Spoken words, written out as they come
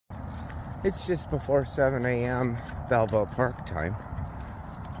It's just before 7 a.m. Balboa Park time.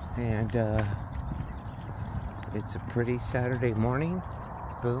 And it's a pretty Saturday morning.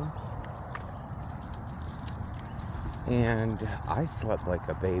 Boom. And I slept like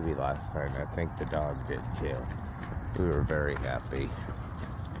a baby last night. I think the dog did too. We were very happy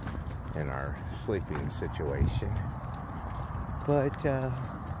in our sleeping situation. But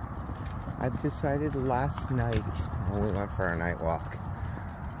I've decided last night when we went for our night walk,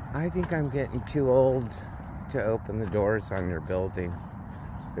 I think I'm getting too old to open the doors on your building.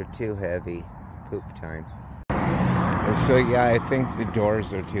 They're too heavy. Poop time. So yeah, I think the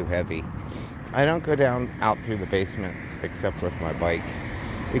doors are too heavy. I don't go down out through the basement except with my bike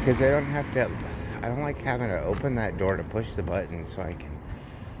because I don't like having to open that door to push the button so I can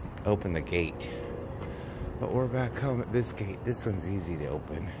open the gate. But we're back home at this gate. This one's easy to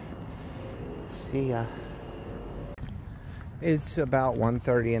open. See ya. It's about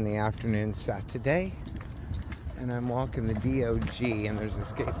 1:30 in the afternoon Saturday, and I'm walking the DOG, and there's a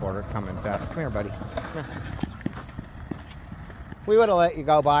skateboarder coming fast. Come here, buddy. Come here. We would have let you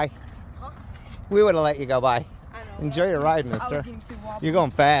go by. Huh? We would have let you go by. I know. Enjoy your ride, mister. You're going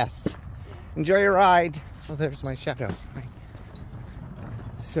fast. Yeah. Enjoy your ride. Oh, there's my shadow.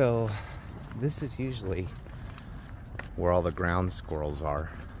 So, this is usually where all the ground squirrels are.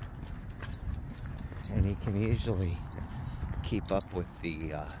 And he can usually keep up with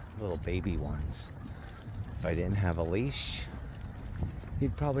the little baby ones. If I didn't have a leash,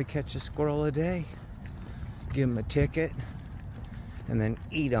 he'd probably catch a squirrel a day, give him a ticket, and then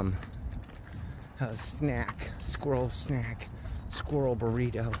eat them. A snack, squirrel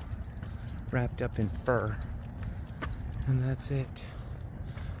burrito, wrapped up in fur. And that's it.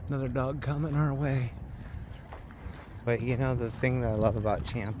 Another dog coming our way. But you know, the thing that I love about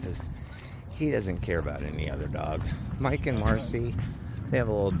Champ is he doesn't care about any other dog. Mike and Marcy, they have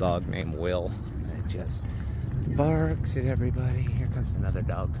a little dog named Will that just barks at everybody. Here comes another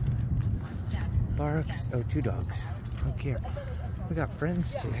dog. Barks. Oh, two dogs. Don't care. We got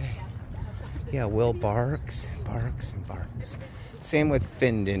friends today. Yeah, Will barks, barks, and barks. Same with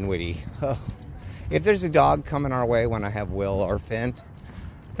Finn Dinwiddie. Oh, if there's a dog coming our way when I have Will or Finn,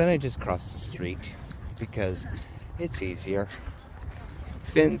 then I just cross the street because it's easier.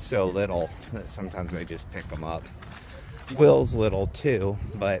 Finn's so little that sometimes I just pick him up. Will's little too,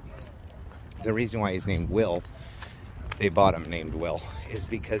 but the reason why he's named Will, they bought him named Will, is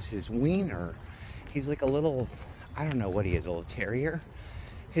because his wiener, he's like a little, I don't know what he is, a little terrier.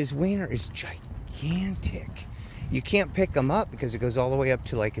 His wiener is gigantic. You can't pick him up because it goes all the way up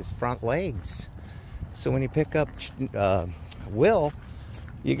to like his front legs. So when you pick up Will,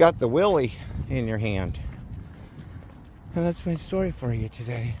 you got the Willie in your hand. And that's my story for you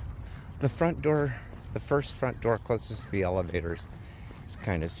today. The front door, the first front door closest to the elevators is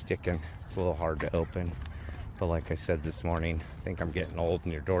kind of sticking. It's a little hard to open. But like I said this morning, I think I'm getting old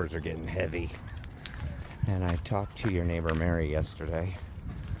and your doors are getting heavy. And I talked to your neighbor Mary yesterday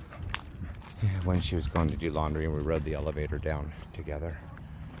when she was going to do laundry, and we rode the elevator down together.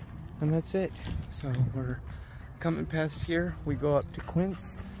 And that's it. So we're coming past here. We go up to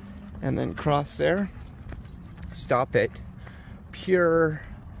Quince and then cross there. Stop at Pure,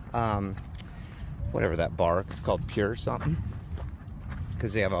 whatever that bar, it's called Pure something,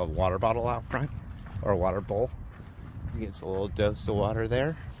 because they have a water bottle out front, or a water bowl. He gets a little dose of water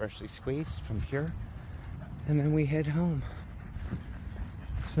there, freshly squeezed from Pure, and then we head home.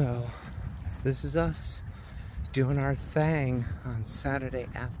 So this is us doing our thing on Saturday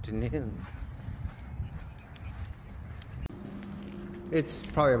afternoon. It's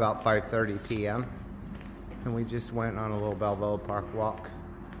probably about 5:30 p.m. and we just went on a little Balboa Park walk,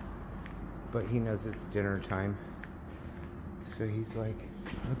 but he knows it's dinner time, so he's like,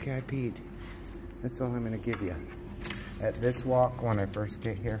 okay, I peed, that's all I'm gonna give you. At this walk, when I first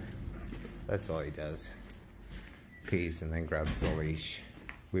get here, that's all he does. Pees and then grabs the leash.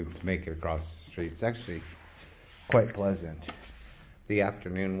 We make it across the street. It's actually quite pleasant. The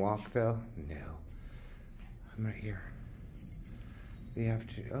afternoon walk though, no. I'm right here.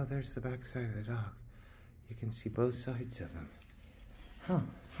 Oh, there's the back side of the dog. You can see both sides of him.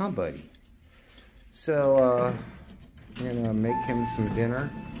 Huh, buddy? So, I'm gonna make him some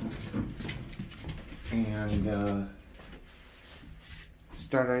dinner and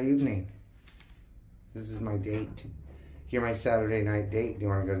start our evening. This is my date. You're my Saturday night date. Do you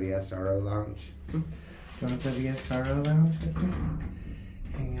want to go to the SRO lounge? Do you want to go to the SRO lounge with me?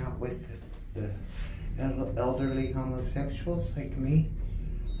 Hang out with the elderly homosexuals like me?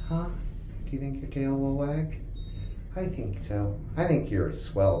 Huh? Do you think your tail will wag? I think so. I think you're a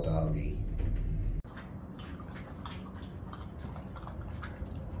swell doggy.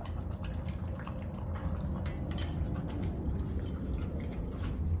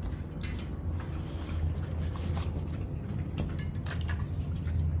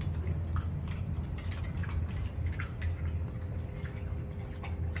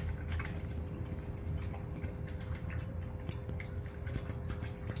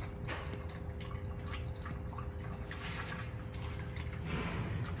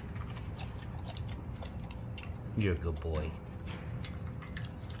 You're a good boy.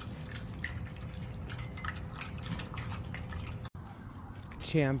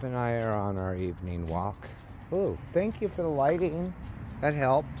 Champ and I are on our evening walk. Oh, thank you for the lighting. That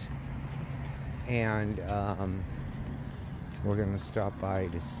helped. And we're gonna stop by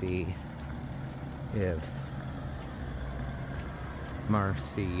to see if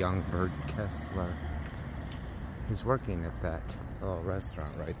Marcy Youngbird Kessler is working at that little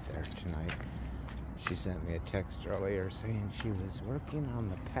restaurant right there tonight. She sent me a text earlier saying she was working on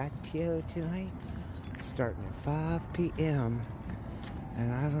the patio tonight, starting at 5 p.m.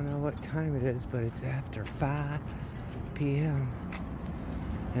 And I don't know what time it is, but it's after 5 p.m.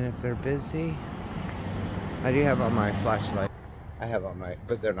 And if they're busy, I do have on my flashlight. I have on my,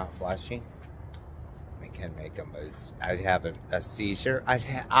 but they're not flashing. I can make them. I'd have a seizure.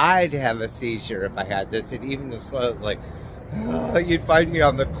 I'd have a seizure if I had this. And even the slow is like, oh, you'd find me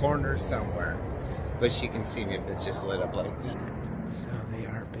on the corner somewhere. But she can see me if it's just lit up like that. So they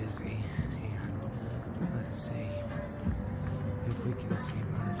are busy. And let's see if we can see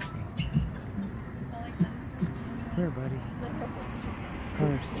Marcy. Here, buddy.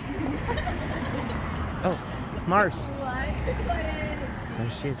 Marcy. Oh, Marcy. There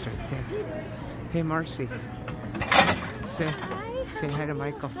she is right there. Hey, Marcy. Say hi to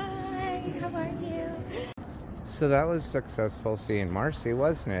Michael. Hi, how are you? So that was successful seeing Marcy,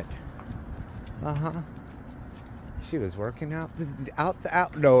 wasn't it? Uh-huh. She was working out the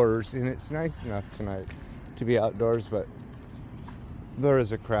outdoors, and it's nice enough tonight to be outdoors, but there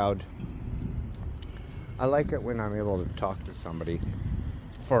is a crowd. I like it when I'm able to talk to somebody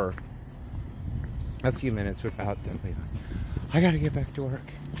for a few minutes without them being like, I gotta get back to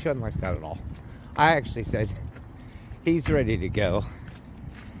work. She wasn't like that at all. I actually said, he's ready to go.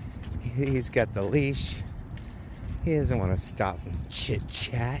 He's got the leash. He doesn't want to stop and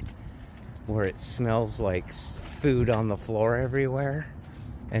chit-chat where it smells like food on the floor everywhere.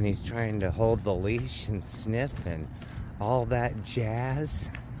 And he's trying to hold the leash and sniff and all that jazz.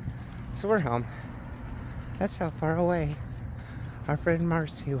 So we're home. That's how far away our friend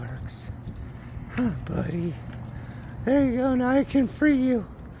Marcy works. Huh, buddy. There you go. Now I can free you.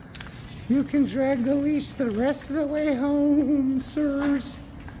 You can drag the leash the rest of the way home, sirs.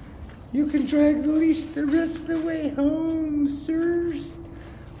 You can drag the leash the rest of the way home, sirs.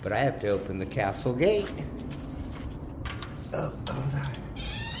 But I have to open the castle gate. Oh, hold on.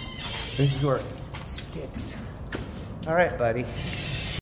 This is where it sticks. All right, buddy.